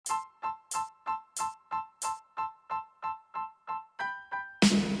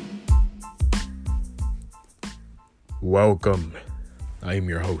Welcome. I'm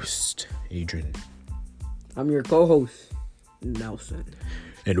your host, Adrian. I'm your co-host, Nelson.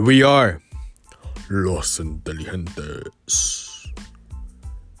 And we are Los Inteligentes.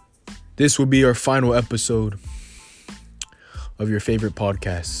 This will be our final episode of your favorite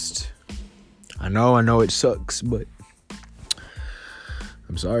podcast. I know it sucks, but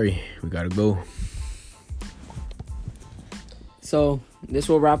I'm sorry. We gotta go. So, this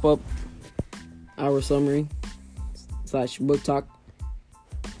will wrap up our summary / book talk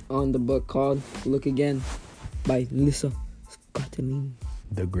on the book called Look Again by Lisa Scottolini.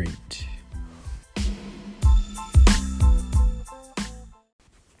 The Great.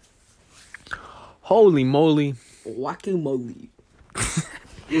 Holy moly. Guacamole.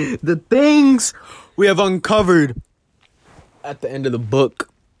 The things we have uncovered at the end of the book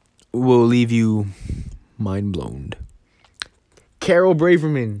will leave you mind blown. Carol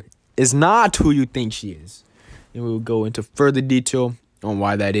Braverman is not who you think she is. And we will go into further detail on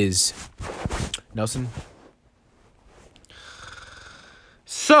why that is. Nelson?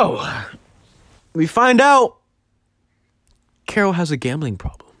 So, we find out Carol has a gambling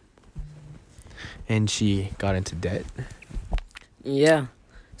problem. And she got into debt. Yeah.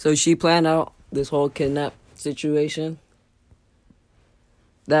 So she planned out this whole kidnap situation.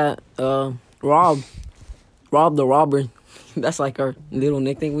 That Rob the robber, that's like our little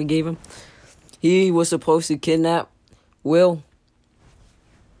nickname we gave him. He was supposed to kidnap Will.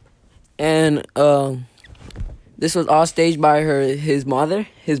 And this was all staged by his mother.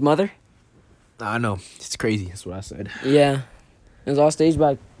 I know. It's crazy. That's what I said. Yeah. It was all staged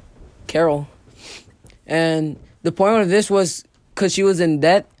by Carol. And the point of this was because she was in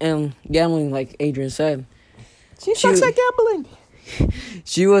debt and gambling, like Adrian said. She sucks at gambling.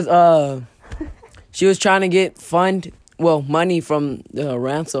 She was trying to get money from the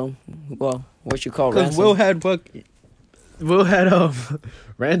ransom. Well, what you call ransom. Because Will had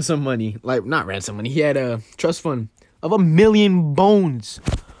ransom money. Like, not ransom money. He had a trust fund of $1 million bones.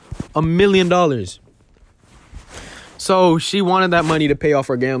 $1 million. So she wanted that money to pay off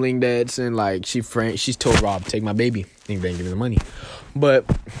her gambling debts, and like she's told Rob, take my baby. He didn't give me the money. But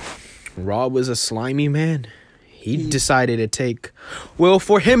Rob was a slimy man. He decided to take Will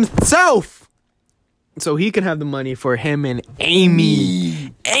for himself, so he can have the money for him and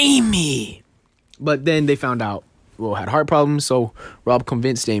Amy. But then they found out Will had heart problems, so Rob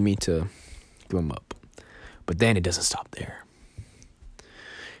convinced Amy to give him up. But then it doesn't stop there.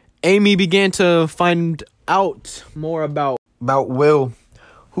 Amy began to find out more about Will,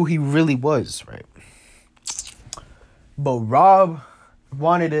 who he really was, right? But Rob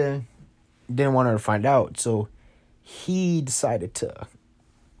didn't want her to find out, so he decided to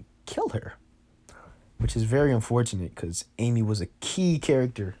kill her, which is very unfortunate because Amy was a key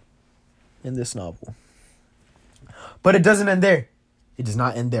character in this novel. But it doesn't end there. It does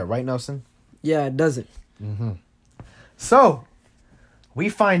not end there, right, Nelson? Yeah, it doesn't. Mm-hmm. So, we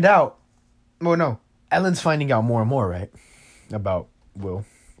find out... Well, no. Ellen's finding out more and more, right? About Will.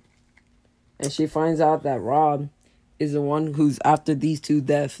 And she finds out that Rob is the one who's after these two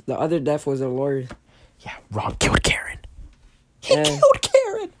deaths. The other death was a lawyer. Yeah, Rob killed Karen. He And killed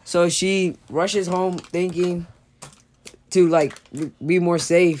Karen! So she rushes home thinking to, like, be more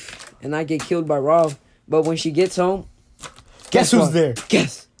safe and not get killed by Rob. But when she gets home... Guess who's there?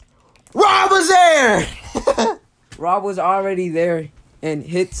 Guess. Rob was there! Rob was already there and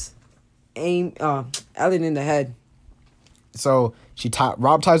hits Ellen in the head. So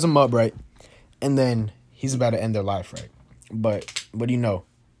Rob ties him up, right? And then he's about to end their life, right? But what do you know?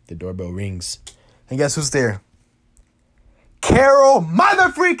 The doorbell rings. And guess who's there? Carol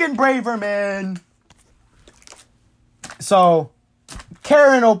mother-freaking Braverman! So,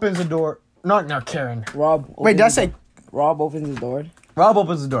 Karen opens the door. Not Karen. Wait, did I say... Rob opens the door. Rob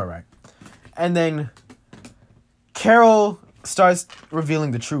opens the door, right? And then Carol starts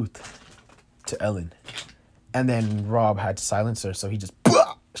revealing the truth to Ellen. And then Rob had to silence her, so he just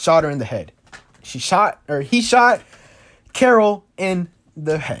shot her in the head. He shot Carol in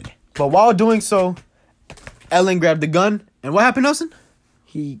the head. But while doing so, Ellen grabbed the gun, and what happened, Nelson?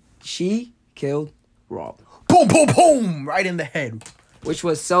 She killed Rob. Boom, boom, boom! Right in the head. Which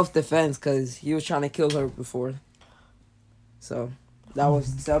was self-defense, because he was trying to kill her before. So, that was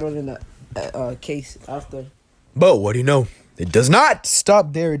settled in the case after. But what do you know? It does not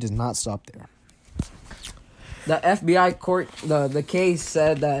stop there. It does not stop there. The FBI court, the case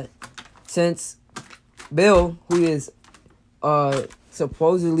said that since Bill, who is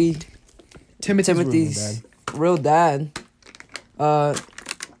supposedly Timothy's real dad,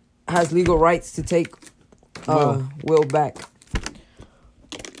 has legal rights to take Will back.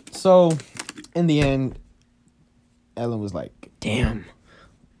 So, in the end, Ellen was like, damn,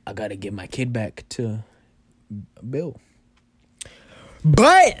 I gotta get my kid back to Bill.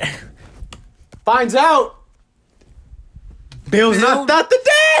 But finds out Bill's not the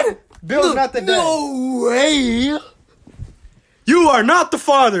dad. Bill's not the dad. No way. You are not the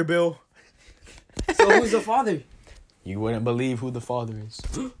father, Bill. So who's the father? You wouldn't believe who the father is.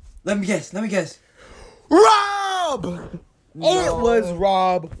 Let me guess. Rob! No. It was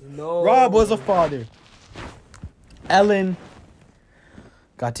Rob. No. Rob was a father. Ellen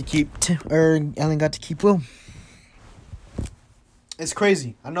got to keep Ellen got to keep Will. It's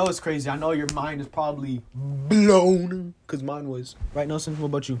crazy. I know it's crazy. I know your mind is probably blown. Because mine was. Right, Nelson? What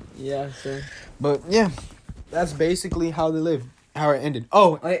about you? Yeah, sure. But, yeah. That's basically how they lived. How it ended.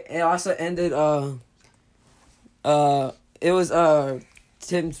 Oh. It also ended, it was,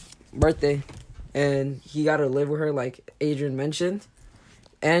 Tim's birthday. And he got to live with her, like Adrian mentioned.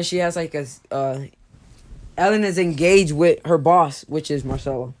 And she has, like, Ellen is engaged with her boss, which is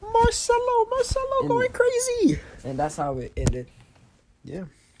Marcelo. Marcelo going crazy. And that's how it ended. Yeah.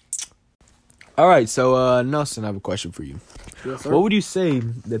 All right, so Nelson, I have a question for you. Yes, sir. What would you say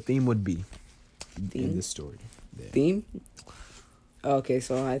the theme would be in Theme? this story? Yeah. Theme? Okay,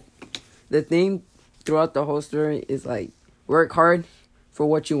 so the theme throughout the whole story is like work hard for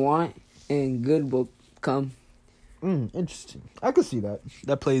what you want and good will come. Interesting. I could see that.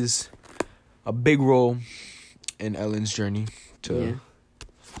 That plays a big role in Ellen's journey to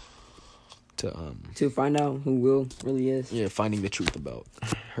find out who Will really is. yeah, finding the truth about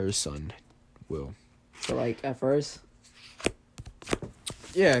her son, Will. So like at first,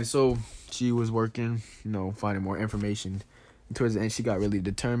 Yeah, so she was working, finding more information. And towards the end, she got really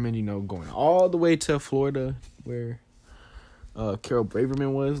determined, going all the way to Florida where Carol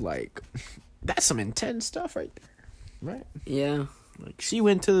Braverman was. Like, that's some intense stuff right there, right? yeah. Like, she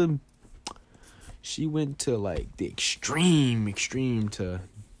went to like the extreme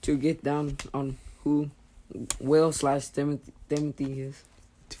To get down on who Will / Timothy is.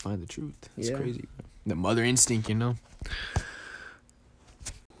 to find the truth. It's Yeah. crazy. The mother instinct,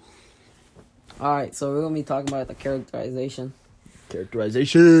 Alright, so we're gonna be talking about the characterization.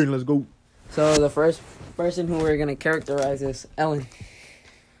 Characterization. Let's go. So the first person who we're gonna characterize is Ellen.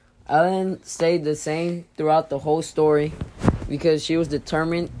 Ellen stayed the same throughout the whole story because she was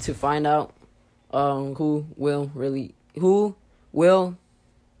determined to find out who Will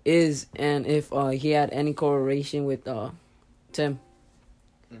is and if he had any correlation with Tim.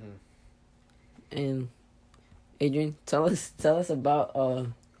 And Adrian, tell us about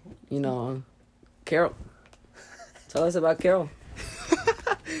Carol. Tell us about Carol.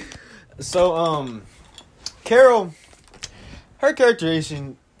 So, Carol, her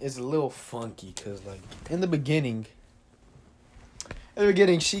characterization is a little funky because, like, in the beginning,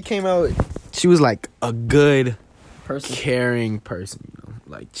 she came out, she was like a good, caring person,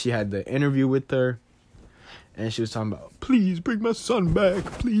 Like, she had the interview with her, and she was talking about, please bring my son back,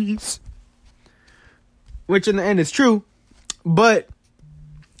 please. Which in the end is true, but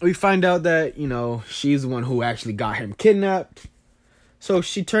we find out that, she's the one who actually got him kidnapped. So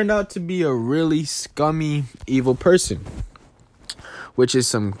she turned out to be a really scummy, evil person. Which is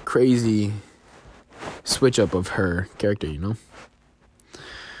some crazy switch up of her character, And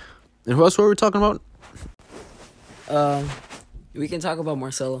who else were we talking about? We can talk about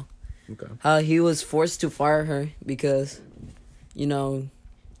Marcelo. Okay. How he was forced to fire her because,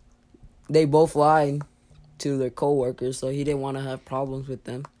 they both lied to their co-workers, so he didn't want to have problems with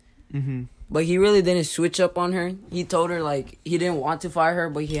them. Mm-hmm. But he really didn't switch up on her. He told her, like, he didn't want to fire her,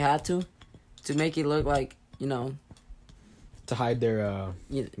 but he had to make it look like, To hide their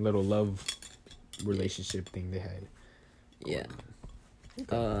little love relationship thing they had. Yeah.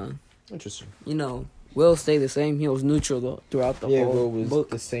 Okay. Interesting. Will stayed the same. He was neutral though throughout the whole Will was book.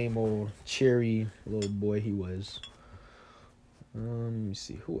 the same old cheery little boy he was. Let me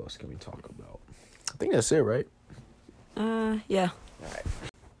see. Who else can we talk about? I think that's it, right? Yeah.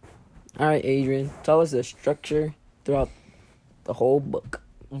 All right, Adrian. Tell us the structure throughout the whole book.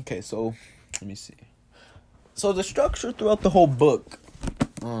 Okay, so let me see. So the structure throughout the whole book,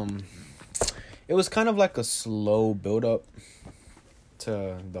 it was kind of like a slow build up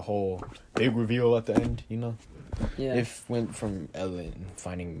to the whole big reveal at the end, Yeah. It went from Ellen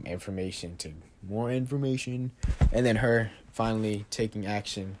finding information to more information, and then her finally taking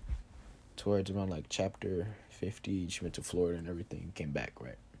action towards around like chapter 50. She went to Florida and everything, came back,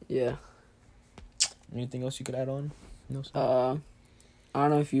 right? Yeah. Anything else you could add on? No. I don't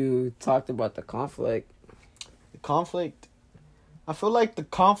know if you talked about the conflict. The conflict, I feel like the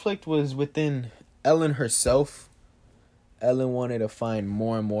conflict was within Ellen herself. Ellen wanted to find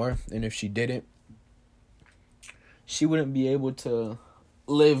more and more, and if she didn't, she wouldn't be able to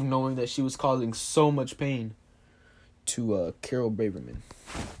live knowing that she was causing so much pain to Carol Braverman.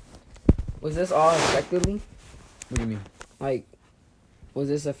 Was this all effectively? What do you mean? Like, was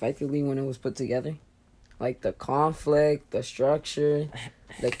this effectively when it was put together? Like the conflict, the structure,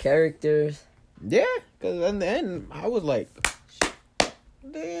 the characters. Yeah, because in the end, I was like,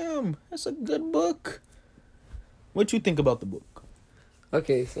 damn, that's a good book. What you think about the book?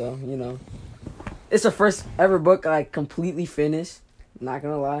 Okay, so, it's the first ever book I completely finished. Not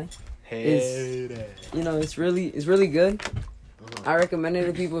gonna lie. It's really good. I recommend it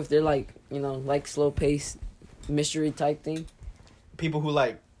to people if they're like slow paced mystery type thing. People who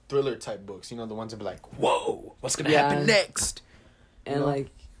like thriller type books, the ones that be like, whoa, what's gonna happen next? And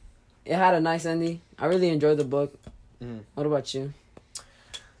it had a nice ending. I really enjoyed the book. What about you?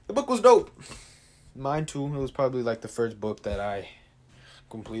 The book was dope. Mine too. It was probably like the first book that I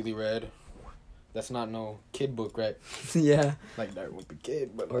completely read. That's not no kid book, right? Yeah. Like that with the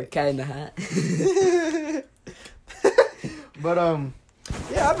kid, but or Cat in the Hat. But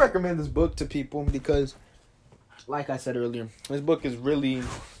yeah, I'd recommend this book to people because, like I said earlier, this book is really,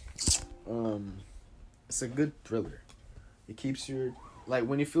 it's a good thriller. It keeps your, like,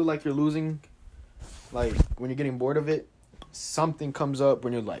 when you feel like you're losing, like, when you're getting bored of it, something comes up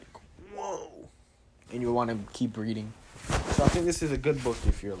when you're like, whoa, and you want to keep reading. So I think this is a good book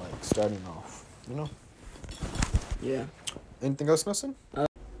if you're, like, starting off, Yeah. Anything else, Nelson?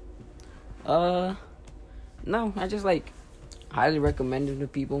 No, I just, highly recommend it to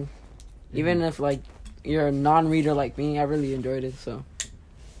people. Even if, you're a non-reader like me, I really enjoyed it, so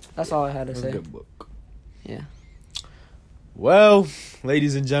that's all I had to say. A good book. Yeah. Well,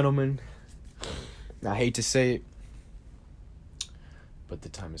 ladies and gentlemen, I hate to say it, but the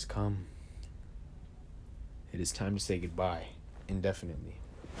time has come. It is time to say goodbye indefinitely.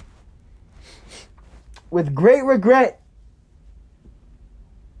 With great regret.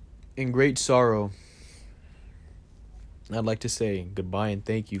 In great sorrow, I'd like to say goodbye and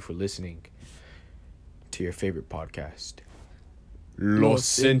thank you for listening to your favorite podcast,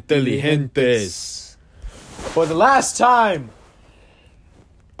 Los Inteligentes. For the last time,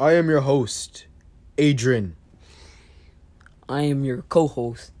 I am your host, Adrian. I am your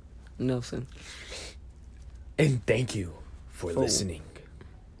co-host, Nelson. And thank you for listening.